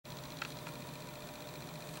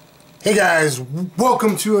Hey guys,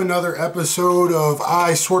 welcome to another episode of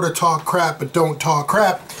I Sorta Talk Crap But Don't Talk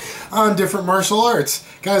Crap on different martial arts.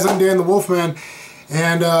 Guys, I'm DanTheWolfman,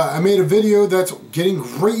 and I made a video that's getting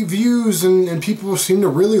great views and people seem to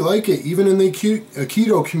really like it, even in the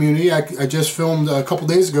keto community. I just filmed a couple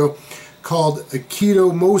days ago called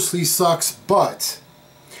Keto Mostly Sucks But.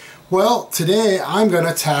 Well, today I'm going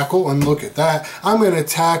to tackle, and look at that, I'm going to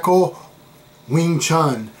tackle Wing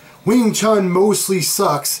Chun. Wing Chun mostly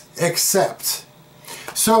sucks, except.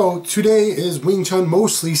 So today is Wing Chun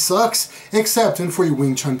mostly sucks, except, and for you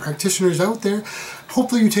Wing Chun practitioners out there,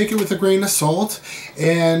 hopefully you take it with a grain of salt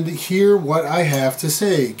and hear what I have to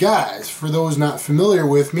say. Guys, for those not familiar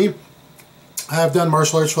with me, I've done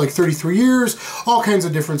martial arts for like 33 years, all kinds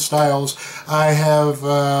of different styles. I have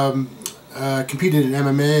competed in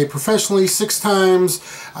MMA professionally 6 times.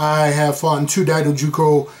 I have fought in 2 Daido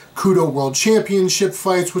Judo World Championship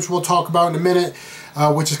fights, which we'll talk about in a minute,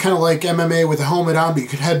 which is kind of like MMA with a helmet on, but you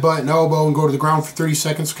could headbutt and elbow and go to the ground for 30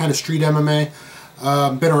 seconds, kind of street MMA.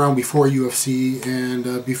 Been around before UFC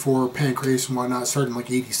and before Pancrase and whatnot, started in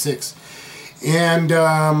like '86. And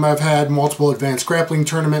I've had multiple advanced grappling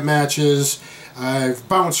tournament matches. I've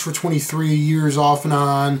bounced for 23 years off and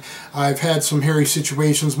on. I've had some hairy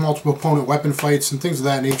situations, multiple opponent weapon fights, and things of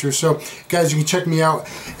that nature. So, guys, you can check me out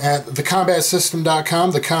at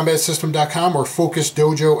thecombatsystem.com, thecombatsystem.com, or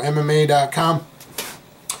focusdojomma.com.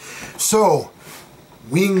 So,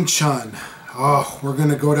 Wing Chun. Oh, we're going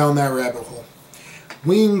to go down that rabbit hole.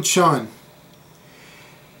 Wing Chun.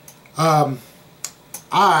 I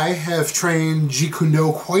have trained Jeet Kune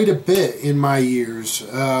Do quite a bit in my years.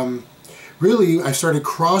 Really, I started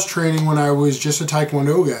cross-training when I was just a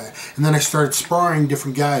Taekwondo guy. And then I started sparring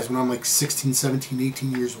different guys when I'm like 16, 17,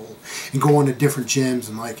 18 years old. And going to different gyms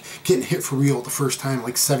and like getting hit for real the first time,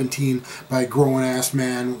 like 17, by a grown-ass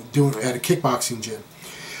man doing at a kickboxing gym.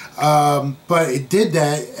 But it did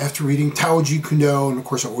that after reading Tao Jeet Kune Do, and of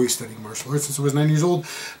course I always studied martial arts since I was 9 years old.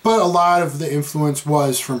 But a lot of the influence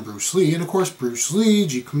was from Bruce Lee. And of course Bruce Lee,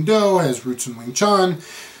 Jeet Kune Do, has roots in Wing Chun.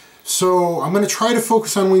 So I'm going to try to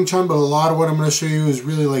focus on Wing Chun, but a lot of what I'm going to show you is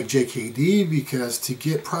really like JKD, because to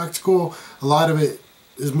get practical, a lot of it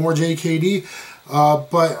is more JKD.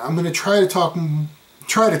 But I'm going to try to talk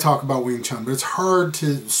about Wing Chun, but it's hard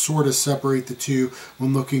to sort of separate the two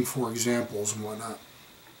when looking for examples and whatnot.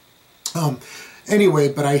 Anyway,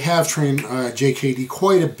 but I have trained JKD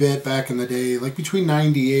quite a bit back in the day, like between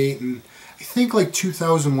 98 and I think like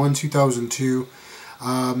 2001, 2002.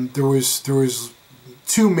 There was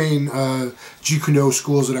 2 main Jeet Kune Do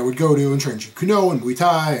schools that I would go to and train Jeet Kune Do and Muay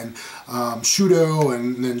Thai and Judo,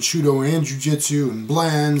 and then Judo and Jiu-jitsu and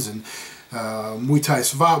blends and Muay Thai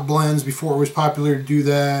Savate blends before it was popular to do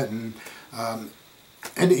that, and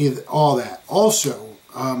all that. Also,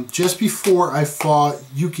 just before I fought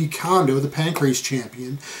Yuki Kondo, the Pancrase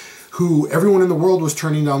champion, who everyone in the world was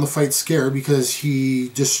turning down the fight scared because he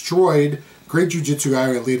destroyed great jiu-jitsu guy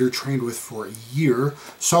I later trained with for a year,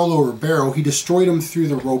 Saulo Ribeiro. He destroyed him through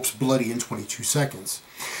the ropes bloody in 22 seconds.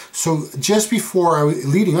 So just before,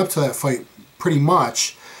 leading up to that fight, pretty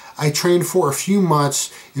much, I trained for a few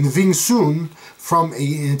months in Wing Chun from an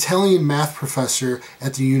Italian math professor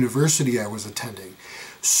at the university I was attending.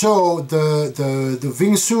 So the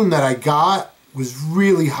Wing Chun that I got was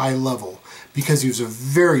really high level, because he was a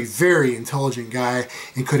very, very intelligent guy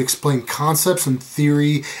and could explain concepts and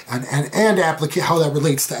theory and how that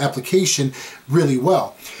relates to application really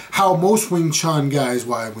well. How most Wing Chun guys,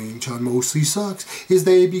 why Wing Chun mostly sucks, is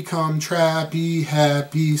they become trappy,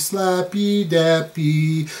 happy, slappy,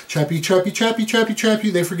 dappy, trappy, trappy, trappy, trappy,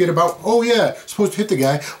 trappy. They forget about, oh yeah, supposed to hit the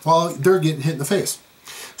guy while they're getting hit in the face.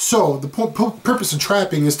 So the purpose of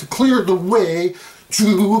trapping is to clear the way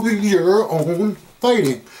to your own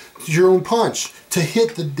fighting, your own punch, to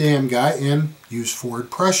hit the damn guy and use forward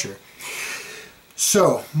pressure.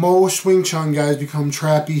 So most Wing Chun guys become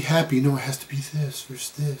trappy, happy. No, it has to be this, there's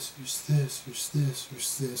this, there's this, there's this,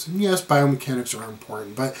 there's this. And yes, biomechanics are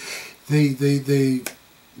important, but they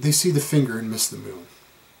see the finger and miss the moon.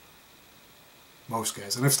 Most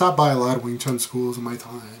guys. And I've stopped by a lot of Wing Chun schools in my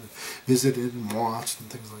time, visited and watched and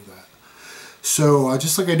things like that. So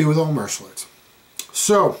just like I do with all martial arts.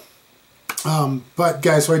 So but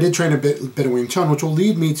guys, so I did train a bit of Wing Chun, which will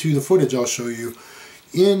lead me to the footage I'll show you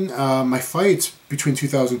in my fights between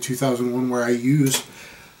 2000 and 2001, where I use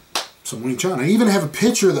some Wing Chun. I even have a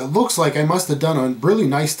picture that looks like I must have done a really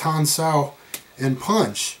nice Tan Sao and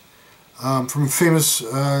punch from famous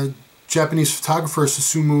Japanese photographer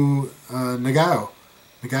Susumu Nagao.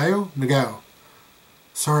 Nagao?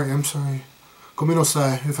 Sorry, I'm sorry.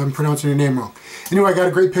 Gomenosai if I'm pronouncing your name wrong. Anyway, I got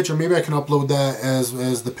a great picture. Maybe I can upload that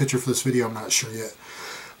as the picture for this video. I'm not sure yet.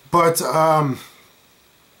 But,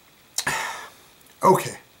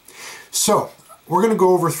 okay. So, we're going to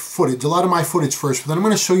go over footage, a lot of my footage first, but then I'm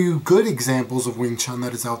going to show you good examples of Wing Chun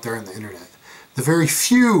that is out there on the internet. The very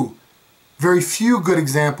few good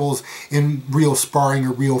examples in real sparring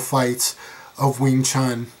or real fights of Wing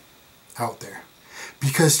Chun out there.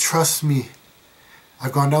 Because trust me,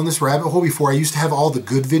 I've gone down this rabbit hole before. I used to have all the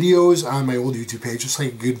good videos on my old YouTube page, just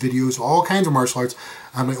like good videos, all kinds of martial arts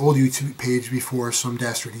on my old YouTube page before some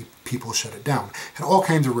dastardly people shut it down. Had all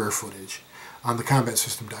kinds of rare footage on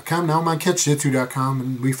thecombatsystem.com. Now I'm on Catch-Jitsu.com,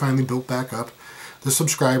 and we finally built back up the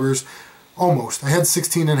subscribers. Almost. I had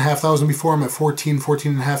 16,500 before. I'm at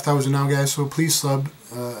 14,500 now, guys. So please sub,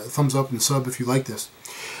 thumbs up and sub if you like this.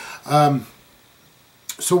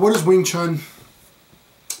 So what is Wing Chun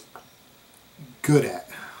good at?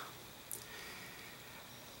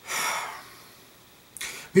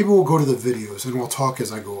 Maybe we'll go to the videos and we'll talk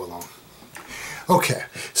as I go along. Okay,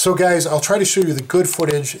 so guys, I'll try to show you the good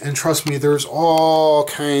footage, and trust me, there's all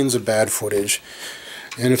kinds of bad footage.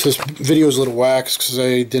 And if this video is a little whack, it's because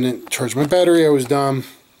I didn't charge my battery, I was dumb.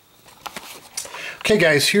 Okay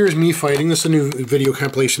guys, here's me fighting. This is a new video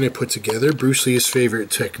compilation I put together. Bruce Lee's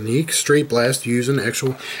favorite technique, straight blast used in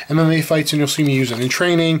actual MMA fights, and you'll see me use it in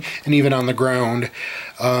training and even on the ground.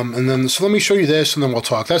 And then, so let me show you this and then we'll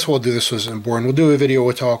talk. That's what we'll do. This isn't boring. We'll do a video,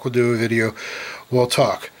 we'll talk, we'll do a video, we'll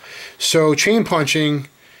talk. So chain punching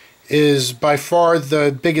is by far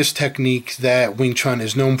the biggest technique that Wing Chun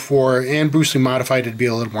is known for, and Bruce Lee modified it to be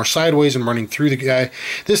a little more sideways and running through the guy.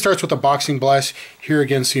 This starts with a boxing blast here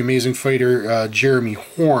against the amazing fighter Jeremy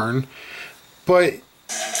Horn. But,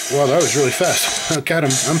 well, that was really fast. God, I'm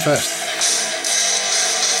fast.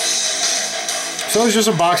 So it was just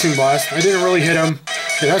a boxing blast. I didn't really hit him.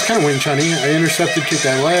 Yeah, that's kind of Wing Chun-y. I intercepted, kicked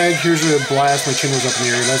that leg. Here's a blast. My chin was up in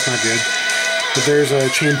the air. That's not good. But there's a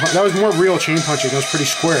chain punch. That was more real chain punching. That was pretty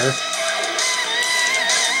square.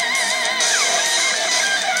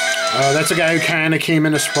 That's a guy who kind of came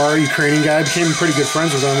in to spar, Ukrainian guy. Became pretty good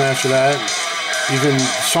friends with him after that. Even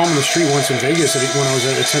saw him in the street once in Vegas when I was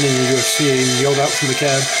attending the UFC, and he yelled out from the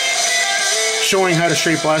cab, showing how to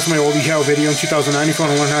straight blast. My old EHAO video in 2009. If you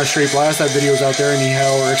want to learn how to straight blast, that video's out there in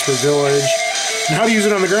EHAO or Expert Village. And how to use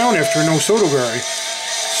it on the ground after no Sotogari.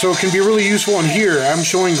 So it can be really useful in here. I'm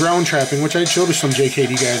showing ground trapping, which I showed to some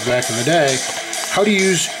JKD guys back in the day. How to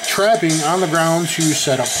use trapping on the ground to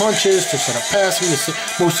set up punches, to set up passing,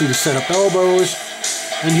 mostly to set up elbows.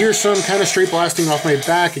 And here's some kind of straight blasting off my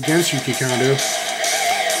back against Yuki Kondo.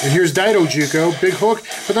 And here's Daido Juko, big hook,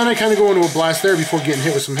 but then I kind of go into a blast there before getting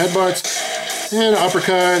hit with some headbutts. And an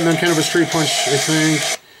uppercut, and then kind of a straight punch, I think.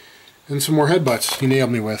 And some more headbutts he nailed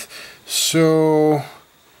me with. So,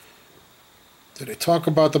 did I talk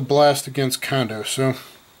about the blast against Kondo? So,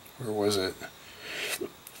 where was it?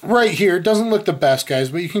 Right here. It doesn't look the best, guys,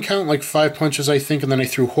 but you can count like 5 punches, I think, and then I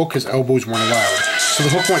threw hook because elbows weren't allowed. So the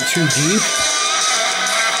hook went too deep.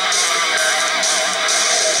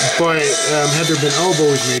 But had there been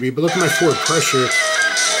elbows, maybe. But look at my forward pressure.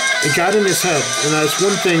 It got in his head, and that's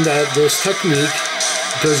one thing that this technique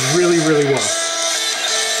does really, really well.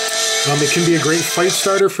 It can be a great fight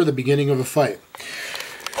starter for the beginning of a fight.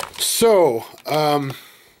 So,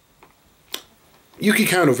 Yuki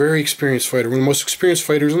Kondo, very experienced fighter, one of the most experienced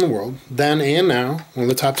fighters in the world, then and now, one of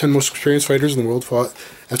the top 10 most experienced fighters in the world.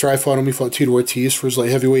 After I fought him, he fought Tito Ortiz for his light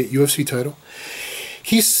heavyweight UFC title.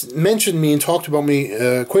 He mentioned me and talked about me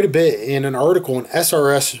quite a bit in an article in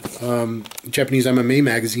SRS, Japanese MMA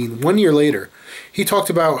magazine, 1 year later. He talked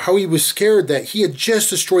about how he was scared that he had just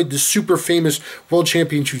destroyed the super famous world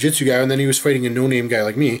champion Jiu-Jitsu guy, and then he was fighting a no-name guy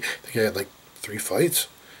like me. I think I had like 3 fights.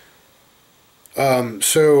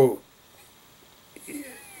 So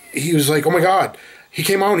he was like, oh my God. He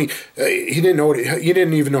came out and he didn't know he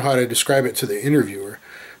didn't even know how to describe it to the interviewer.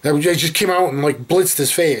 That just came out and like blitzed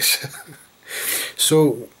his face.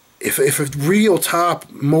 So if a real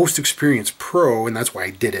top, most experienced pro, and that's why I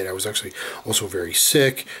did it, I was actually also very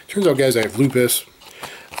sick. Turns out, guys, I have lupus.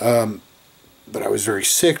 But I was very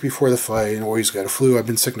sick before the fight and always got a flu. I've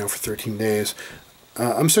been sick now for 13 days.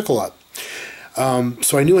 I'm sick a lot.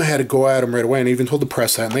 So I knew I had to go at him right away, and I even told the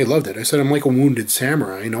press that, and they loved it. I said, I'm like a wounded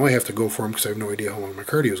samurai. I know I have to go for him because I have no idea how long my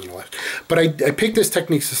cardio is going to last. But I picked this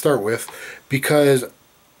technique to start with because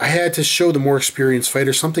I had to show the more experienced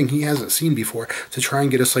fighter something he hasn't seen before to try and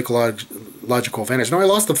get a psychological advantage. Now, I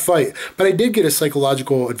lost the fight, but I did get a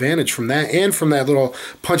psychological advantage from that and from that little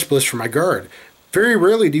punch bliss from my guard. Very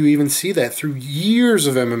rarely do you even see that. Through years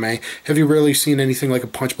of MMA, have you rarely seen anything like a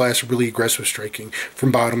punch blast or really aggressive striking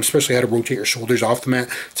from bottom, especially how to rotate your shoulders off the mat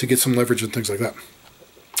to get some leverage and things like that.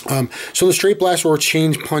 So the straight blast or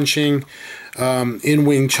change punching in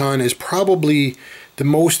Wing Chun is probably the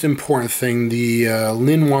most important thing, the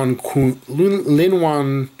Lin Wan Kun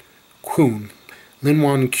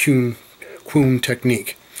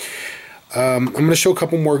technique. I'm going to show a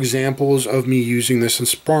couple more examples of me using this in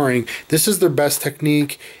sparring. This is their best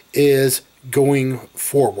technique, is going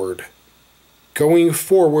forward. Going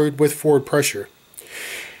forward with forward pressure.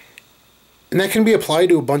 And that can be applied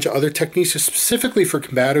to a bunch of other techniques, specifically for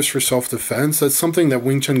combatives for self-defense. That's something that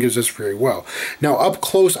Wing Chun gives us very well. Now, up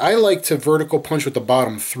close, I like to vertical punch with the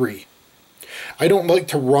bottom three. I don't like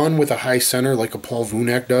to run with a high center like a Paul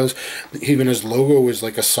Vunak does. Even his logo is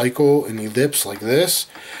like a cycle and ellipse like this.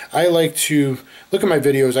 I like to, look at my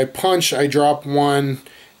videos, I punch, I drop one,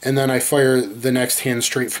 and then I fire the next hand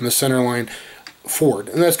straight from the center line forward.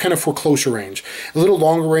 And that's kind of for closer range. A little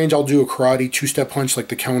longer range, I'll do a karate two-step punch like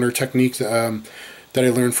the counter technique that I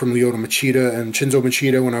learned from Lyoto Machida and Shinzo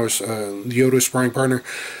Machida when I was Lyoto's sparring partner.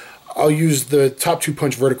 I'll use the top two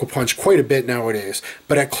punch vertical punch quite a bit nowadays.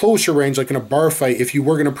 But at closer range, like in a bar fight, if you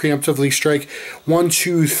were going to preemptively strike 1,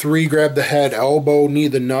 2, 3, grab the head, elbow, knee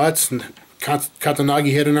the nuts, and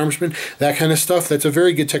Katanagi head and arm spin, that kind of stuff, that's a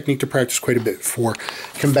very good technique to practice quite a bit for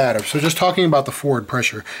combatives. So just talking about the forward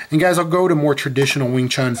pressure. And guys, I'll go to more traditional Wing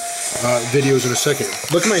Chun videos in a second.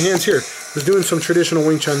 Look at my hands here. I was doing some traditional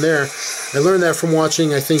Wing Chun there. I learned that from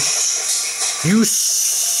watching, I think,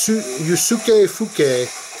 Yusuke Fuke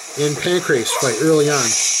in Pancrase fight early on.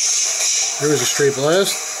 There was a straight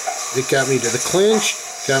blast. It got me to the clinch,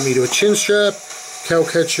 got me to a chin strap, cow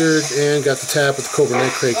catcher, and got the tap with the Cobra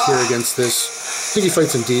Neck Crank here against this. I think he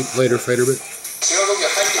fights in deep, lighter fighter, but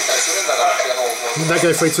that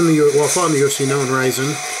guy fights in the fought in the UFC now in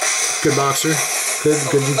Ryzen. Good boxer, good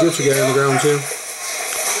jiu-jitsu guy on the ground too.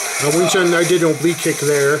 Wing Chun, I did an oblique kick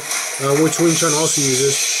there, which Wing Chun also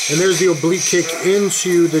uses, and there's the oblique kick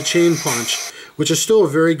into the chain punch, which is still a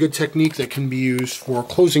very good technique that can be used for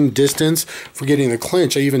closing distance, for getting the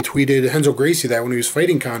clinch. I even tweeted Renzo Gracie that when he was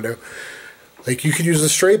fighting Kondo. Like, you could use the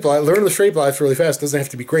straight blast, learn the straight blast really fast. It doesn't have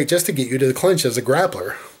to be great, just to get you to the clinch as a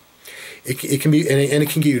grappler. It can be, and it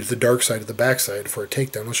can get you to the dark side of the backside for a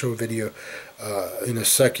takedown. I'll show a video in a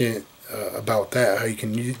second about that, how you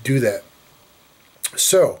can do that.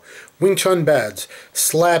 So, Wing Chun bads,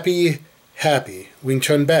 slappy, happy. Wing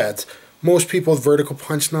Chun bads. Most people with vertical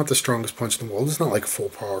punch, not the strongest punch in the world. It's not like a full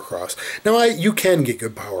power cross. Now, you can get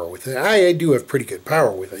good power with it. I do have pretty good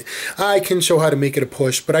power with it. I can show how to make it a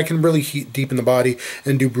push, but I can really heat deep in the body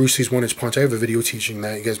and do Bruce Lee's one-inch punch. I have a video teaching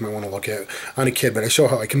that you guys might want to look at on a kid, but I show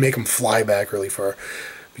how I can make them fly back really far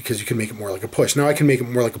because you can make it more like a push. Now, I can make it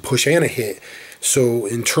more like a push and a hit, so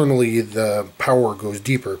internally the power goes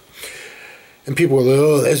deeper. And people are like,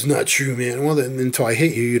 oh, that's not true, man. Well, then, until I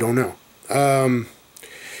hit you, you don't know.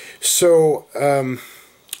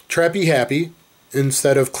 Trappy happy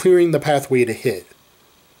instead of clearing the pathway to hit.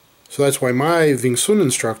 So that's why my Wing Chun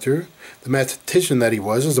instructor, the mathematician that he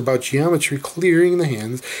was, is about geometry, clearing the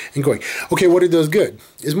hands and going. Okay, what it does good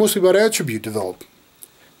is mostly about attribute develop.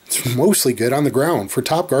 It's mostly good on the ground for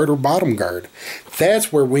top guard or bottom guard.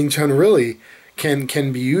 That's where Wing Chun really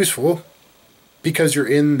can be useful because you're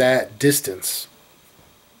in that distance.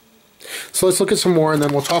 So let's look at some more, and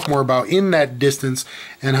then we'll talk more about in that distance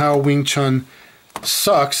and how Wing Chun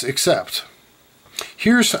sucks, except.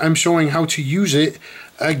 Here's, I'm showing how to use it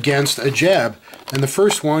against a jab. And the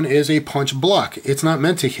first one is a punch block. It's not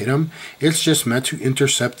meant to hit him. It's just meant to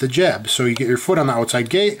intercept the jab. So you get your foot on the outside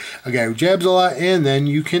gate, a guy who jabs a lot, and then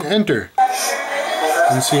you can enter.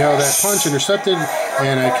 And see how that punch intercepted,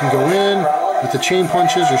 and I can go in with the chain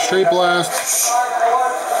punches or straight blast.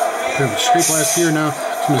 Put a straight blast here now.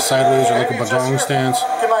 Some of the sideways or like a bagong stance.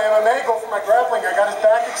 Get my MMA, go for my grappling. I got his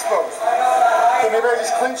back exposed. Okay, maybe I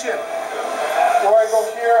just clinch him. Or I go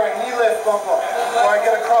here and knee lift bump up. Or I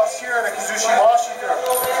get across here and a Kazushi Washi through.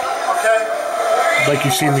 Okay? Like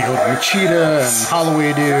you've seen the old Machida and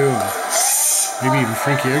Holloway do. And maybe even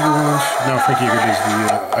Frankie Edgar once. No, Frankie Edgar does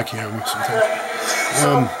the Akiyama sometimes.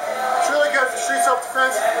 It's really good for street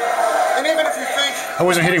self-defense. And even if you think... I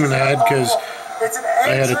wasn't hitting him in the head because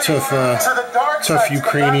I had a tough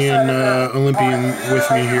Ukrainian Olympian with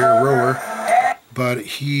me here, rower, but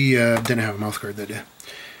he didn't have a mouth guard that day.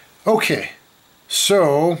 Okay,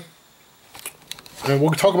 so we'll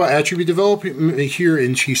talk about attribute development here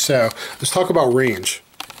in Chisao. Let's talk about range.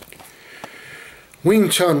 Wing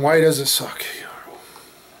Chun, why does it suck?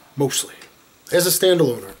 Mostly. As a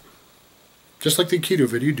standalone art. Just like the Aikido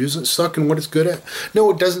video, does it suck in what it's good at? No,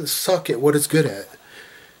 it doesn't suck at what it's good at.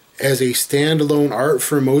 as a standalone art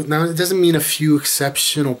for most. Now, it doesn't mean a few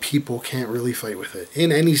exceptional people can't really fight with it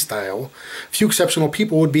in any style. A few exceptional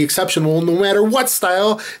people would be exceptional no matter what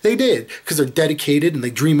style they did, because they're dedicated and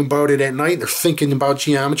they dream about it at night. And they're thinking about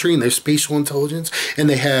geometry, and they have spatial intelligence, and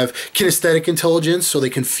they have kinesthetic intelligence, so they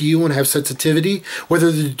can feel and have sensitivity,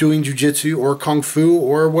 whether they're doing jiu-jitsu or kung fu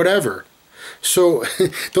or whatever. So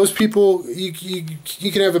those people, you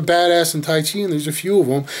can have a badass in Tai Chi, and there's a few of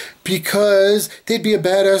them, because they'd be a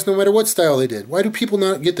badass no matter what style they did. Why do people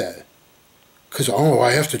not get that? Because, oh,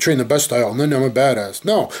 I have to train the best style, and then I'm a badass.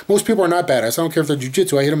 No, most people are not badass. I don't care if they're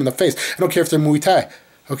jiu-jitsu. I hit them in the face. I don't care if they're Muay Thai.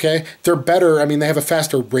 Okay? They're better. I mean, they have a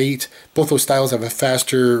faster rate. Both those styles have a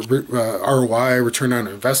faster ROI, return on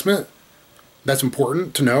investment. That's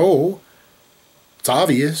important to know. It's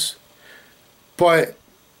obvious. But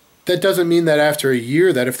that doesn't mean that after a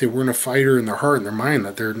year, that if they weren't a fighter in their heart and their mind,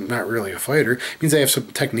 that they're not really a fighter. It means they have some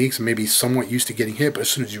techniques and maybe somewhat used to getting hit, but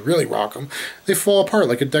as soon as you really rock them, they fall apart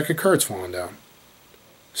like a deck of cards falling down.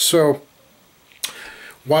 So,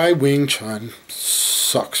 why Wing Chun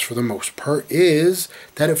sucks for the most part is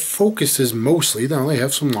that it focuses mostly, now they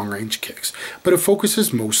have some long-range kicks, but it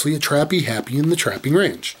focuses mostly at trappy happy in the trapping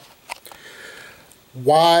range.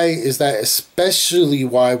 Why is that? Especially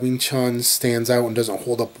why Wing Chun stands out and doesn't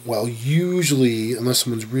hold up well, usually, unless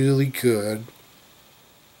someone's really good,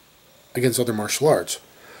 against other martial arts.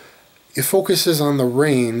 It focuses on the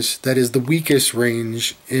range that is the weakest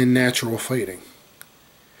range in natural fighting.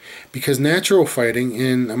 Because natural fighting,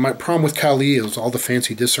 and my problem with Kali is all the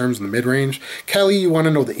fancy disarms in the mid-range. Kali, you want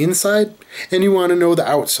to know the inside, and you want to know the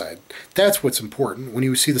outside. That's what's important. When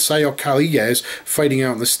you see the Sayok Kali guys fighting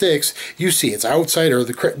out in the sticks, you see it's outside, or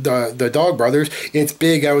the Dog Brothers, it's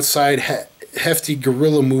big outside, hefty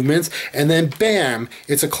guerrilla movements, and then bam,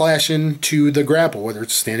 it's a clash into the grapple, whether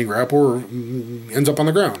it's a standing grapple or ends up on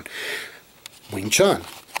the ground. Wing Chun.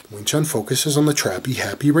 Wing Chun focuses on the trappy,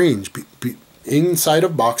 happy range. Inside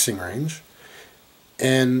of boxing range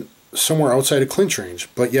and somewhere outside of clinch range,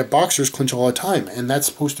 but yet boxers clinch all the time, and that's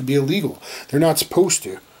supposed to be illegal. They're not supposed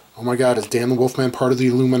to. Oh my God, is DanTheWolfman part of the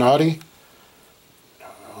Illuminati?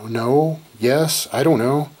 No. Yes. I don't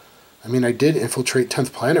know. I mean, I did infiltrate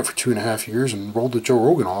 10th Planet for 2.5 years and rolled with Joe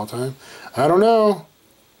Rogan all the time. I don't know.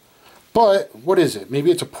 But what is it?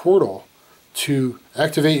 Maybe it's a portal to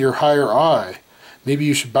activate your higher eye. Maybe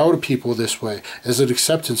you should bow to people this way, as an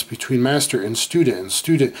acceptance between master and student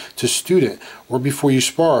to student, or before you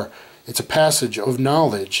spar. It's a passage of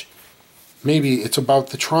knowledge. Maybe it's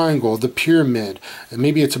about the triangle, the pyramid, and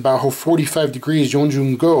maybe it's about how 45 degrees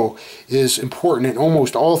Yonjun Go is important in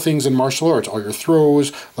almost all things in martial arts. All your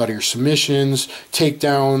throws, a lot of your submissions,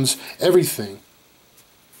 takedowns, everything.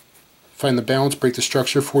 Find the balance, break the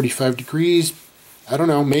structure, 45 degrees. I don't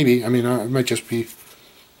know, maybe. I mean, it might just be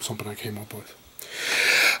something I came up with.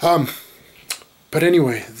 But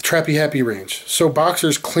anyway, the trappy happy range. So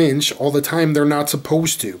boxers clinch all the time. They're not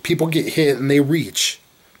supposed to. People get hit and they reach.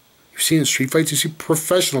 You see in street fights, you see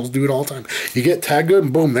professionals do it all the time. You get tagged good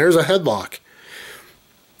and boom, there's a headlock.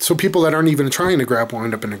 So people that aren't even trying to grapple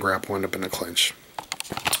end up in a grapple, end up in a clinch.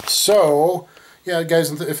 So, yeah,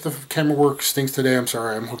 guys, if the camera work stinks today, I'm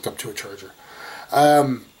sorry. I'm hooked up to a charger.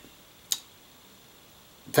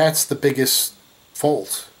 That's the biggest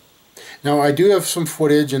fault. Now, I do have some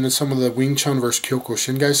footage and some of the Wing Chun versus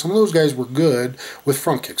Kyokushin guys. Some of those guys were good with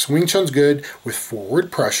front kicks. Wing Chun's good with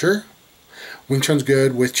forward pressure. Wing Chun's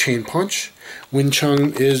good with chain punch. Wing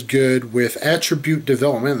Chun is good with attribute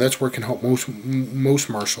development. That's where it can help most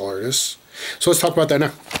martial artists. So let's talk about that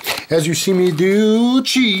now. As you see me do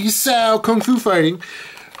Chi Sao Kung Fu fighting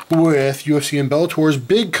with UFC and Bellator's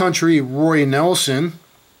Big Country Roy Nelson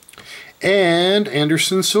and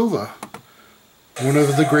Anderson Silva. One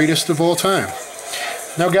of the greatest of all time.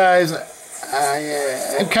 Now, guys,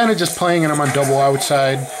 I'm kind of just playing and I'm on double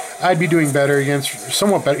outside. I'd be doing better against,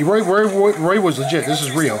 somewhat better. Roy was legit. This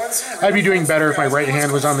is real. I'd be doing better if my right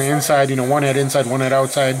hand was on the inside. You know, one head inside, one head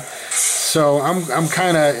outside. So I'm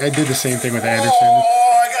kind of, I did the same thing with Anderson.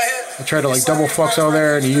 I tried to like double fucks out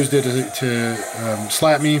there and he used it to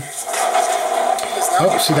slap me.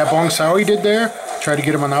 Oh, see that Bong Sao he did there? Tried to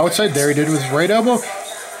get him on the outside. There he did with his right elbow.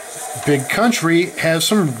 Big Country has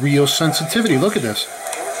some real sensitivity. Look at this.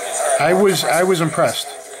 I was impressed.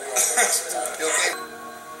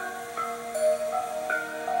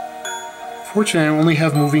 Fortunately, I only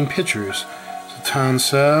have moving pictures. It's a Tan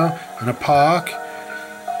Sao and a Pak.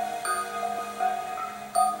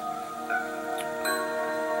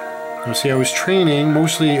 Now, see, I was training,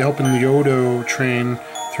 mostly helping Lyoto train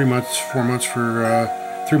 3 months, 4 months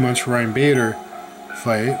for 3 months for Ryan Bader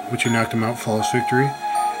fight, which he knocked him out, flawless victory.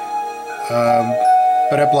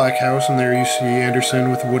 But at Black House, and there you see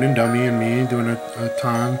Anderson with a wooden dummy and me doing a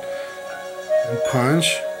ton and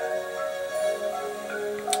punch.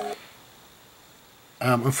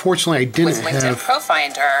 Unfortunately, I didn't have...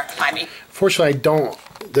 Profinder, Fortunately, I don't...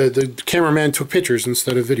 The cameraman took pictures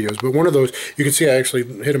instead of videos. But one of those, you can see I actually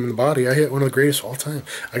hit him in the body. I hit one of the greatest of all time.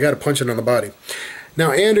 I got to punch it on the body.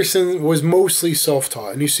 Now, Anderson was mostly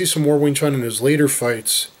self-taught. And you see some more Wing Chun in his later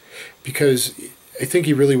fights. Because I think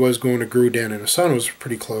he really was going to Guru Dan, and his son was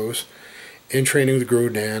pretty close. In training with Guru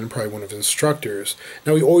Dan, probably one of his instructors.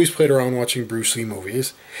 Now, he always played around watching Bruce Lee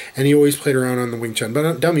movies. And he always played around on the Wing Chun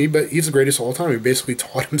dummy. But he's the greatest of all time. He basically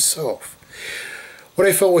taught himself. What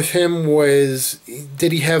I felt with him was,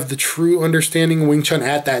 did he have the true understanding of Wing Chun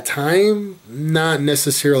at that time? Not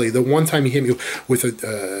necessarily. The one time he hit me with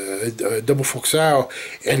a double Fok Sao,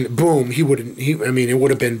 and boom, it would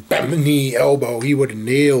have been bam, knee, elbow. He would have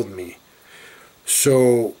nailed me.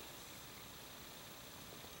 So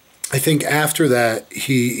I think after that,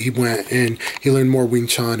 he went and he learned more Wing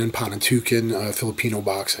Chun and Panantukan, Filipino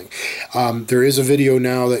boxing. There is a video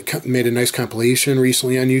now that made a nice compilation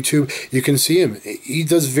recently on YouTube. You can see him. He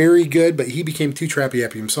does very good, but he became too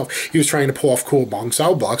trappy-happy himself. He was trying to pull off cool Bong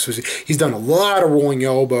Sao blocks. So he's done a lot of rolling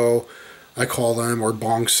elbow, I call them, or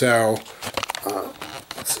Bong Sao.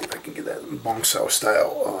 Let's see if I can get that Bong Sao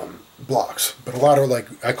style blocks. But a lot of, like,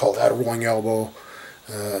 I call that a rolling elbow,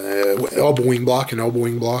 elbowing block, and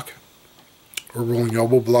elbowing block. Or rolling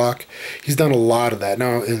elbow block. He's done a lot of that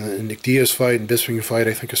now in Nick Diaz fight and Bisping fight,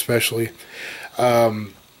 I think especially.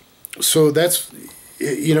 So that's,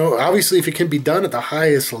 you know, obviously if it can be done at the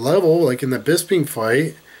highest level, like in the Bisping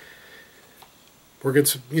fight, where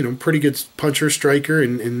it's, you know, pretty good puncher, striker,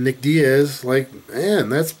 and Nick Diaz, like, man,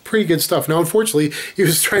 that's pretty good stuff. Now, unfortunately, he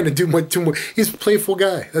was trying to do too much. He's a playful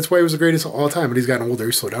guy. That's why he was the greatest of all time. But he's gotten older.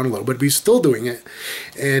 He slowed down a little bit, but he's still doing it.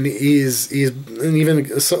 And he's and even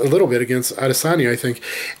a little bit against Adesanya, I think.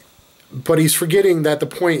 But he's forgetting that the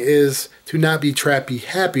point is to not be trappy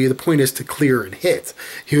happy. The point is to clear and hit.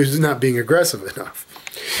 He was not being aggressive enough.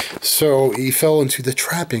 So he fell into the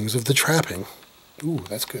trappings of the trapping. Ooh,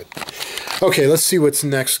 that's good. Okay, let's see what's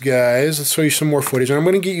next, guys. Let's show you some more footage. And I'm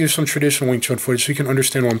going to get you some traditional Wing Chun footage so you can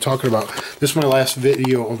understand what I'm talking about. This is my last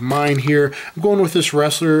video of mine here. I'm going with this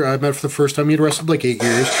wrestler I met for the first time. He had wrestled like 8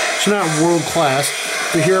 years. He's not world class,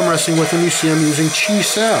 but here I'm wrestling with him. You see I'm using Chi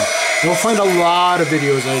Sao. You'll find a lot of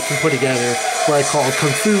videos I can put together where I call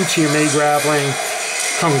Kung Fu, TMA grappling,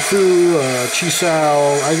 Kung Fu, Chi Sao.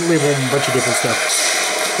 I label them a bunch of different stuff.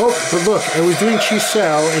 Oh, but look, I was doing Chi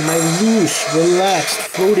Sao, and my loose, relaxed,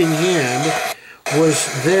 floating hand was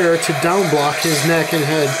there to down block his neck and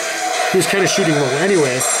head. He was kind of shooting low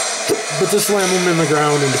anyway, but to slam him in the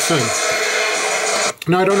ground and defend.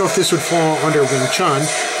 Now, I don't know if this would fall under Wing Chun,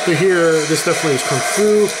 but here, this definitely is Kung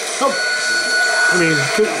Fu. Oh, I mean,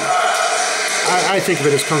 I think of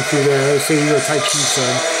it as Kung Fu there. I say you're a Tai Chi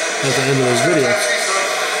son at the end of this video.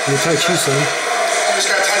 You're a Tai Chi son.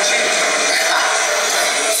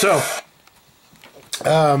 So,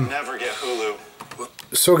 never get Hulu.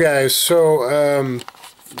 So guys,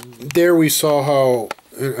 there we saw how,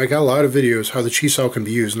 I got a lot of videos how the Chi Sao can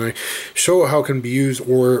be used, and I show how it can be used,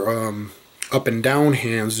 or up and down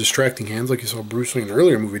hands, distracting hands, like you saw Bruce Lee in an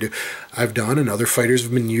earlier movie do. I've done, and other fighters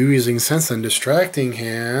have been using since then, distracting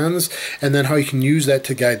hands, and then how you can use that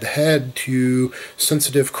to guide the head to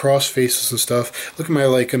sensitive cross faces and stuff. Look at my,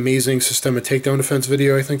 like, amazing Systema takedown defense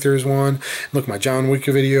video, I think there's one. Look at my John Wick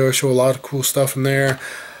video, I show a lot of cool stuff in there.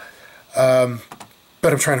 But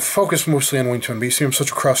I'm trying to focus mostly on Wing Chun, but you see I'm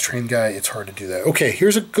such a cross-trained guy, it's hard to do that. Okay,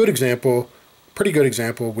 here's a good example. Pretty good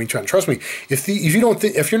example of Wing Chun. Trust me, if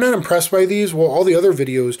you're not impressed by these, well, all the other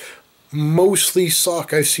videos mostly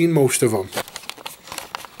suck. I've seen most of them.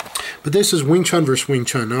 But this is Wing Chun versus Wing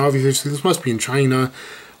Chun. Now, obviously, this must be in China,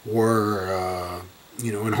 or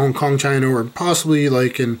you know, in Hong Kong, China, or possibly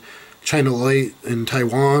like in China Light in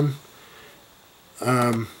Taiwan.